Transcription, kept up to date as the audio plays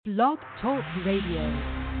Blog Talk Radio.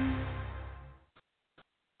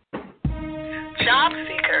 Job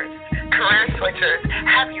seekers, career switchers,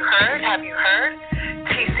 have you heard? Have you heard?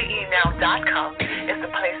 TCEnow.com is the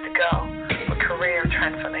place to go for career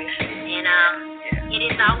transformation. And it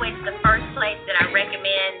is always the first place that I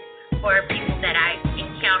recommend for people that I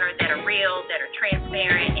encounter that are real, that are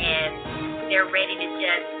transparent, and they're ready to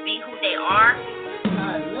just be who they are.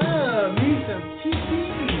 I love me some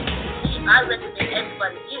TCE. I recommend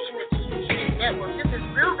everybody get in the TCE network. This is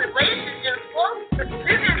real relationships, folks. This is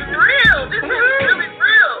real. This is really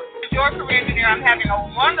real. Your career engineer, I'm having a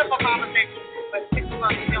wonderful conversation with 6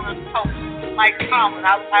 months feeling coach Mike Tomlin.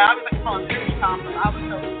 I always like to call him Mr. Tomlin. I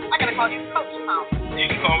gotta call you Coach Tomlin. You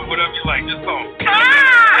can call me whatever you like. Just call me.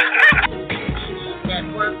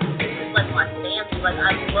 Network. This is like my family. Like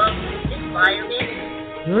I love this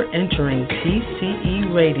environment. You're entering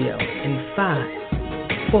TCE Radio in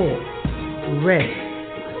 5, 4, ready,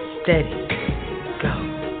 steady, go.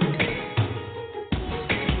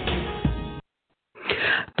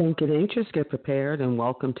 Don't get anxious, get prepared, and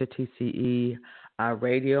welcome to TCE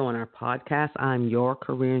Radio and our podcast. I'm your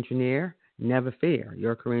career engineer. Never fear,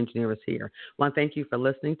 your career engineer is here. I want to thank you for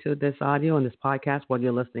listening to this audio and this podcast, whether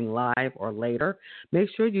you're listening live or later. Make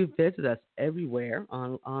sure you visit us everywhere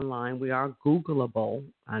online. We are Googleable.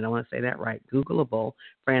 I don't want to say that right. Googleable.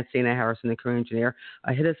 Francina Harrison, the career engineer.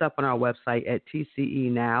 Hit us up on our website at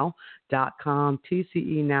tcenow.com,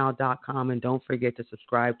 tcenow.com, and don't forget to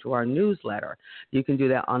subscribe to our newsletter. You can do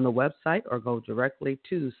that on the website or go directly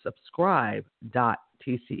to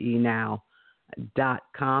subscribe.tcenow.com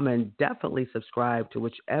and definitely subscribe to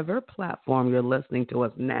whichever platform you're listening to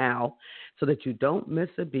us now so that you don't miss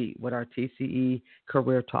a beat with our TCE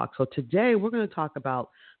Career Talk. So today we're going to talk about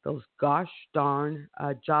those gosh darn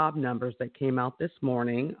job numbers that came out this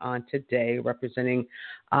morning on today, representing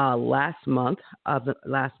last month,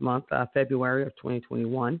 February of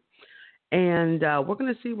 2021. And we're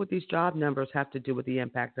going to see what these job numbers have to do with the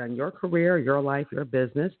impact on your career, your life, your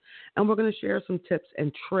business. And we're going to share some tips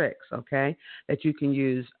and tricks, okay, that you can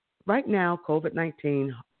use right now,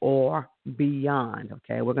 COVID-19 or beyond,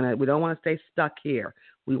 okay? We don't want to stay stuck here.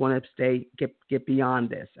 We want to get beyond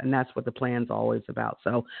this, and that's what the plan's always about.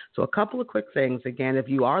 So a couple of quick things. Again, if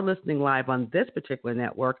you are listening live on this particular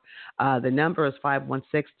network, the number is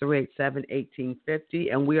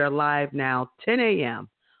 516-387-1850, and we are live now 10 a.m.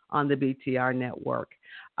 on the BTR network,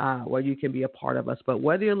 where you can be a part of us. But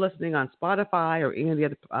whether you're listening on Spotify or any of the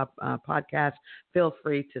other podcasts, feel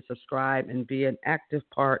free to subscribe and be an active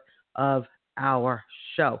part of our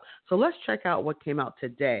show. So let's check out what came out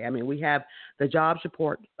today. I mean, we have the jobs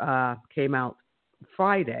report came out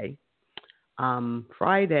Friday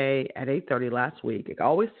at 8:30 last week. It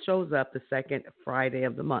always shows up the second Friday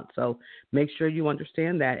of the month. So make sure you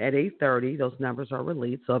understand that at 8:30, those numbers are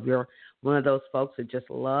released. So if you're one of those folks that just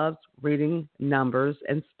loves reading numbers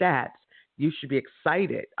and stats, you should be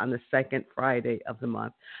excited on the second Friday of the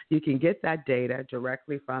month. You can get that data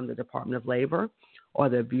directly from the Department of Labor or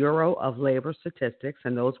the Bureau of Labor Statistics,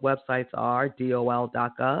 and those websites are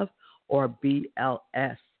DOL.gov or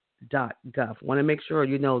BLS.gov. Want to make sure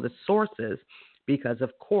you know the sources because,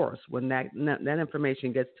 of course, when that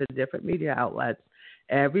information gets to different media outlets,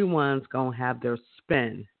 everyone's going to have their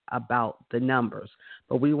spin about the numbers,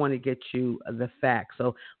 but we want to get you the facts.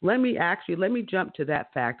 So let me jump to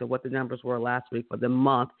that fact of what the numbers were last week for the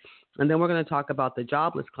month, and then we're going to talk about the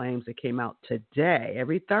jobless claims that came out today.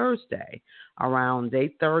 Every Thursday around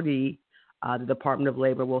 8:30, the Department of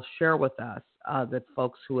Labor will share with us the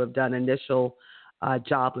folks who have done initial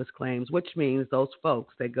jobless claims, which means those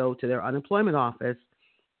folks that go to their unemployment office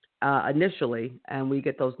initially, and we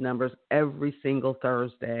get those numbers every single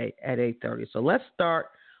Thursday at 8:30. So let's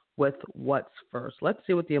start with what's first. Let's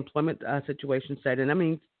see what the employment situation said. And I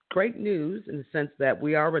mean, great news in the sense that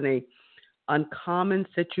we are in a uncommon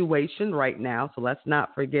situation right now. So let's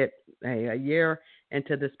not forget a year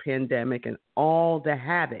into this pandemic and all the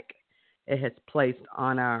havoc it has placed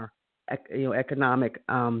on our economic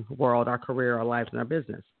world, our career, our lives, and our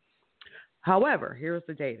business. However, here's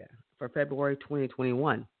the data for February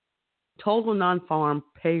 2021. Total non-farm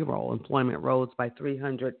payroll employment rose by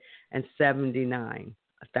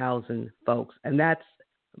 379,000 folks, and that's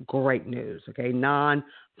great news, okay?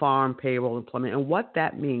 Non-farm payroll employment, and what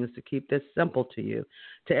that means, to keep this simple to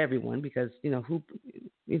everyone, because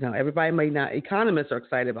everybody may not. Economists are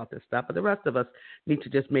excited about this stuff, but the rest of us need to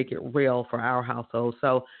just make it real for our household.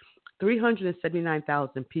 So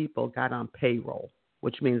 379,000 people got on payroll,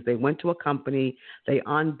 which means they went to a company, they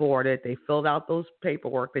onboarded, they filled out those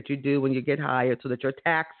paperwork that you do when you get hired so that your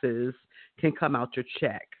taxes can come out your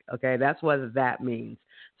check. Okay, that's what that means.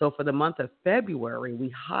 So for the month of February, we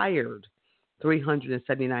hired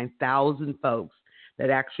 379,000 folks that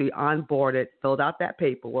actually onboarded, filled out that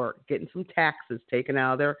paperwork, getting some taxes taken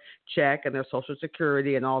out of their check and their Social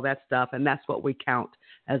Security and all that stuff. And that's what we count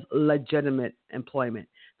as legitimate employment.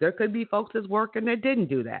 There could be folks that's working that didn't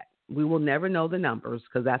do that. We will never know the numbers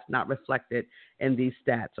because that's not reflected in these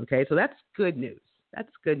stats, okay? So that's good news. That's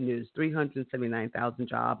good news. 379,000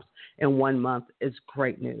 jobs in 1 month is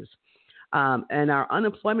great news. And our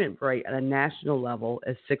unemployment rate at a national level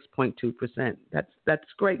is 6.2%. That's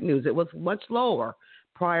great news. It was much lower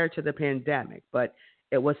prior to the pandemic, but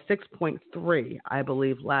it was 6.3, I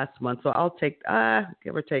believe, last month. So I'll take,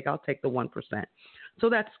 give or take, I'll take the 1%. So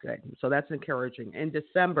that's good. So that's encouraging. In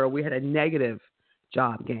December, we had a negative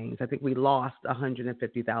job gains. I think we lost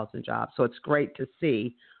 150,000 jobs. So it's great to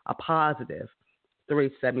see a positive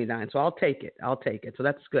 379. So I'll take it. So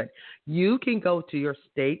that's good. You can go to your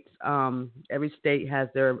states. Every state has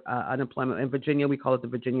their unemployment. In Virginia, we call it the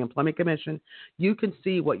Virginia Employment Commission. You can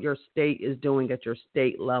see what your state is doing at your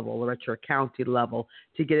state level or at your county level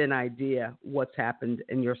to get an idea what's happened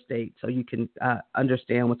in your state so you can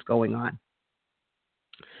understand what's going on.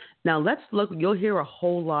 Now, let's look. You'll hear a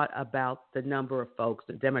whole lot about the number of folks,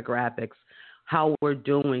 the demographics, how we're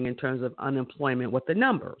doing in terms of unemployment with the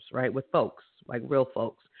numbers, right, with folks, like real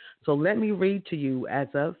folks. So let me read to you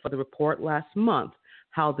for the report last month,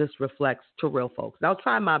 how this reflects to real folks. And I'll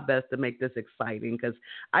try my best to make this exciting because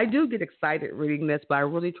I do get excited reading this, but I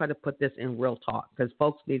really try to put this in real talk because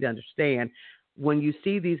folks need to understand when you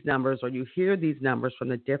see these numbers or you hear these numbers from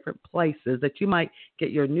the different places that you might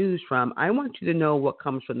get your news from, I want you to know what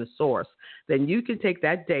comes from the source. Then you can take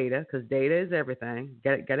that data, because data is everything.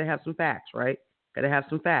 Got to have some facts, right? Got to have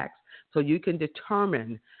some facts. So you can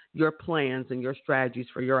determine your plans and your strategies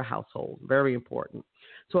for your household. Very important.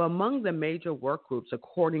 So among the major work groups,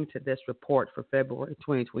 according to this report for February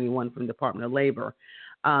 2021 from the Department of Labor,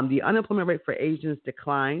 the unemployment rate for Asians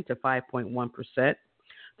declined to 5.1%.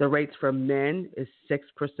 The rates for men is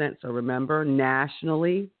 6%. So remember,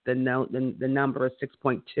 nationally, the number is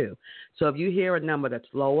 6.2. So if you hear a number that's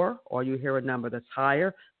lower or you hear a number that's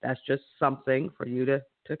higher, that's just something for you to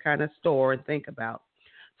kind of store and think about.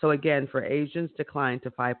 So again, for Asians, declined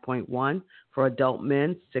to 5.1. For adult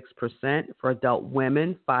men, 6%. For adult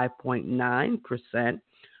women, 5.9%.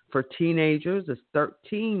 For teenagers, it's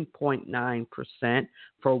 13.9%.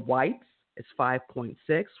 For whites, it's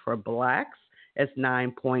 5.6. For blacks, it's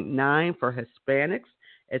 9.9. For Hispanics,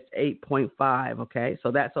 it's 8.5. Okay, so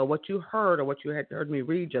what you heard or what you had heard me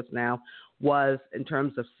read just now was in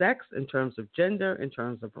terms of sex, in terms of gender, in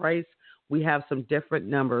terms of race. We have some different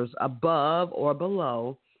numbers above or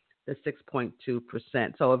below the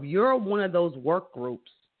 6.2%. So if you're one of those work groups,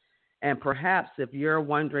 and perhaps if you're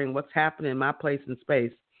wondering what's happening in my place in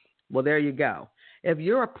space, well, there you go. If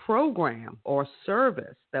you're a program or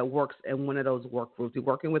service that works in one of those work groups, you're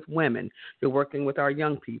working with women, you're working with our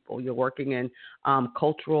young people, you're working in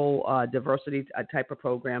cultural diversity type of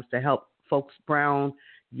programs to help folks brown,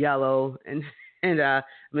 yellow, and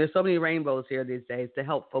there's so many rainbows here these days to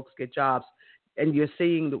help folks get jobs, and you're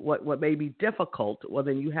seeing what may be difficult, well,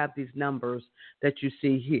 then you have these numbers that you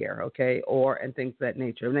see here, okay, and things of that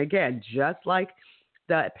nature. And again, just like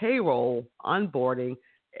the payroll onboarding,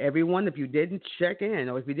 everyone, if you didn't check in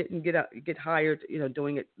or if you didn't get hired,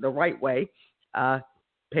 doing it the right way,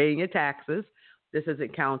 paying your taxes, this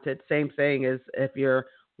isn't counted. Same thing as if you're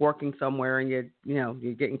working somewhere and you're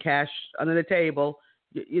getting cash under the table.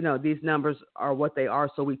 These numbers are what they are,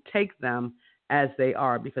 so we take them as they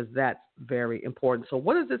are because that's very important. So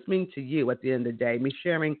what does this mean to you at the end of the day, me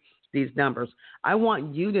sharing these numbers? I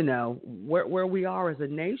want you to know where we are as a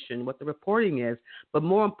nation, what the reporting is, but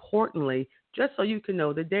more importantly, just so you can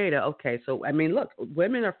know the data. Okay, so, look,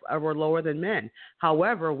 women are lower than men.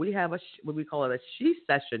 However, we have what we call it a she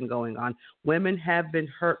session going on. Women have been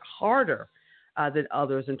hurt harder than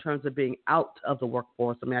others in terms of being out of the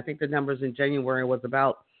workforce. I think the numbers in January was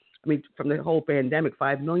about, from the whole pandemic,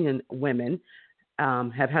 5 million women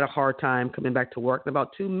have had a hard time coming back to work. And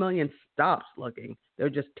about 2 million stops looking. They're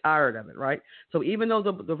just tired of it, right? So even though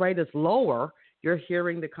the rate is lower, you're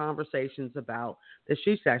hearing the conversations about the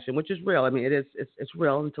she section, which is real. It's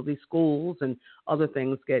real until these schools and other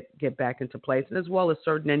things get back into place, and as well as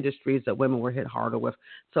certain industries that women were hit harder with.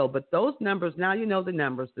 So, but those numbers, now you know the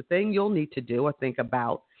numbers. The thing you'll need to do or think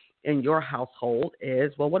about in your household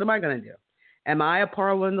is, well, what am I going to do? Am I a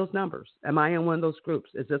part of one of those numbers? Am I in one of those groups?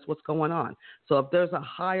 Is this what's going on? So if there's a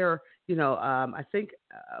higher, I think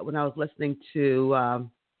when I was listening to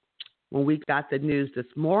when we got the news this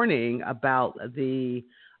morning about the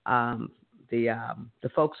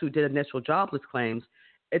folks who did initial jobless claims,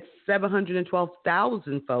 it's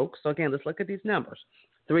 712,000 folks. So again, let's look at these numbers.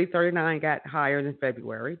 339 got hired in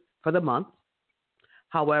February for the month.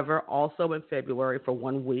 However, also in February for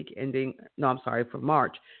 1 week for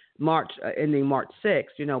March. Ending March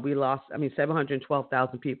 6th, we lost,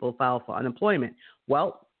 712,000 people filed for unemployment.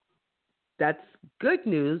 Well, that's good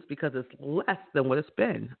news because it's less than what it's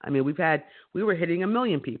been. We were hitting 1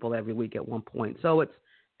 million people every week at one point. So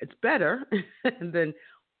it's better than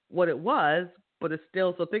what it was, but it's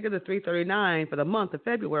still, so think of the 339 for the month of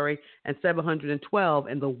February and 712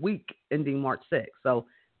 in the week ending March 6th. So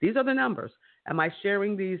these are the numbers. Am I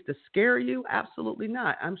sharing these to scare you? Absolutely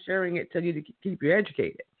not. I'm sharing it to you to keep you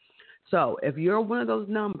educated. So if you're one of those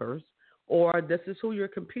numbers, or this is who you're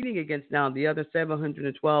competing against now, the other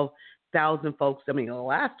 712,000 folks,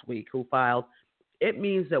 last week who filed, it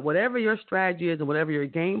means that whatever your strategy is and whatever your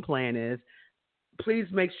game plan is, please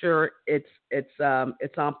make sure it's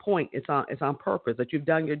on point, it's on purpose, that you've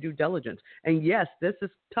done your due diligence. And yes, this is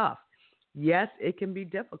tough. Yes, it can be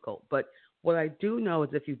difficult, but what I do know is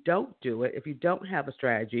if you don't do it, if you don't have a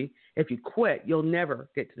strategy, if you quit, you'll never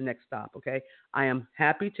get to the next stop, okay? I am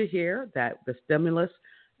happy to hear that the stimulus,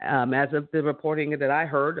 as of the reporting that I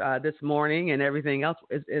heard this morning and everything else,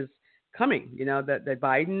 is coming.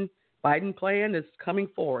 That Biden plan is coming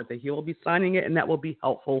forward, that he will be signing it, and that will be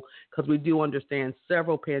helpful because we do understand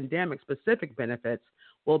several pandemic-specific benefits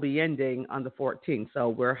will be ending on the 14th. So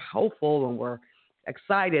we're hopeful and we're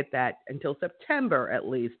excited that until September at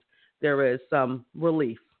least, there is some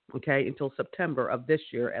relief, okay, until September of this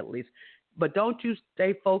year at least. But don't you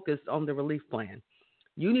stay focused on the relief plan.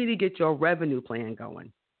 You need to get your revenue plan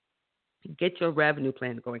going. Get your revenue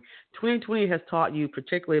plan going. 2020 has taught you,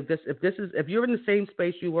 particularly if you're in the same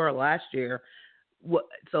space you were last year.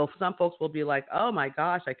 So some folks will be like, oh my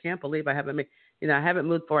gosh, I can't believe I haven't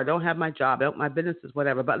moved forward. I don't have my job, my business is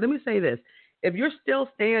whatever. But let me say this. If you're still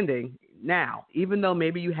standing now, even though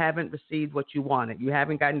maybe you haven't received what you wanted, you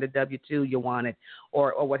haven't gotten the W-2 you wanted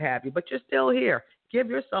or what have you, but you're still here, give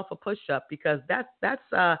yourself a push-up because that's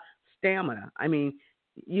stamina.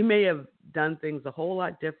 You may have done things a whole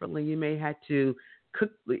lot differently. You may have to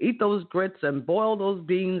eat those grits and boil those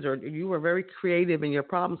beans, or you were very creative in your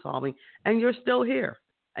problem solving, and you're still here.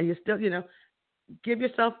 And you're still, give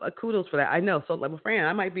yourself a kudos for that. I know. So, like, Fran,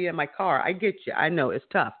 I might be in my car. I get you. I know it's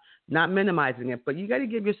tough. Not minimizing it, but you got to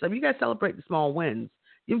give yourself, you got to celebrate the small wins.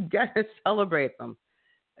 You've got to celebrate them.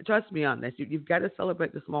 Trust me on this. You've got to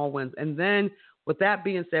celebrate the small wins. And then with that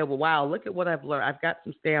being said, well, wow, look at what I've learned. I've got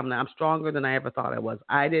some stamina. I'm stronger than I ever thought I was.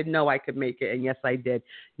 I didn't know I could make it, and yes, I did.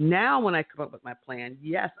 Now when I come up with my plan,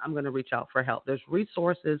 yes, I'm going to reach out for help. There's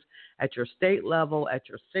resources at your state level, at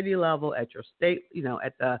your city level, at your state,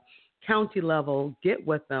 at the county level. Get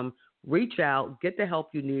with them, reach out, get the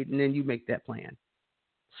help you need, and then you make that plan.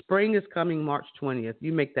 Spring is coming March 20th.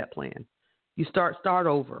 You make that plan. You start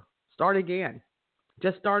over. Start again.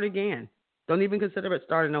 Just start again. Don't even consider it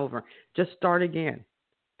starting over. Just start again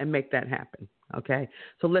and make that happen. Okay?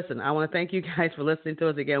 So listen, I want to thank you guys for listening to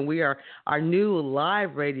us again. Our new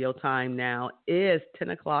live radio time now is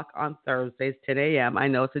 10 o'clock on Thursdays, 10 a.m. I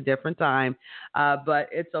know it's a different time, but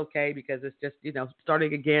it's okay because it's just,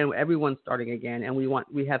 starting again. Everyone's starting again, and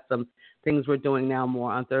we have some things we're doing now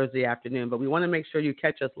more on Thursday afternoon. But we want to make sure you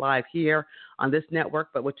catch us live here on this network,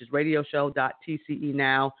 which is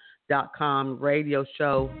radioshow.tcenow.com,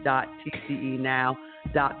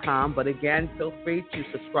 radioshow.tcenow.com. But again, feel free to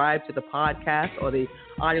subscribe to the podcast or the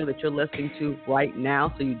audio that you're listening to right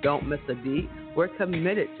now so you don't miss a beat. We're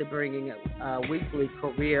committed to bringing weekly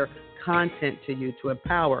career content to you to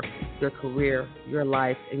empower your career, your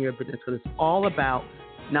life, and your business. Because it's all about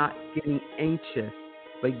not getting anxious,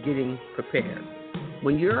 but getting prepared.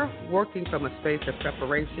 When you're working from a space of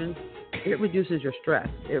preparation, it reduces your stress.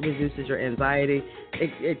 It reduces your anxiety.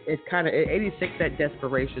 It 86 that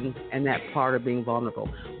desperation and that part of being vulnerable.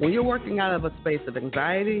 When you're working out of a space of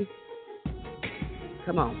anxiety,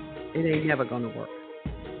 come on, it ain't never going to work.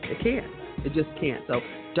 It can't. It just can't. So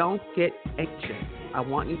don't get anxious. I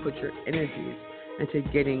want you to put your energies into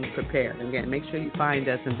getting prepared. And again, make sure you find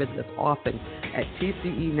us and visit us often at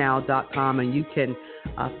tcenow.com, and you can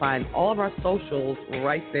find all of our socials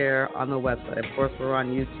right there on the website. Of course, we're on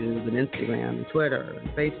YouTube and Instagram and Twitter and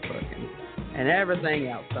Facebook and everything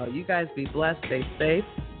else. So you guys be blessed, stay safe.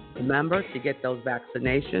 Remember to get those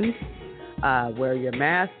vaccinations. Wear your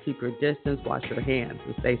mask, keep your distance, wash your hands,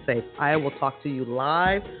 and stay safe. I will talk to you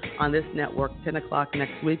live on this network 10 o'clock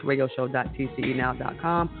next week,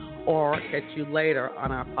 radioshow.tcenow.com, or catch you later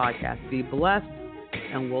on our podcast. Be blessed,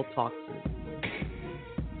 and we'll talk soon.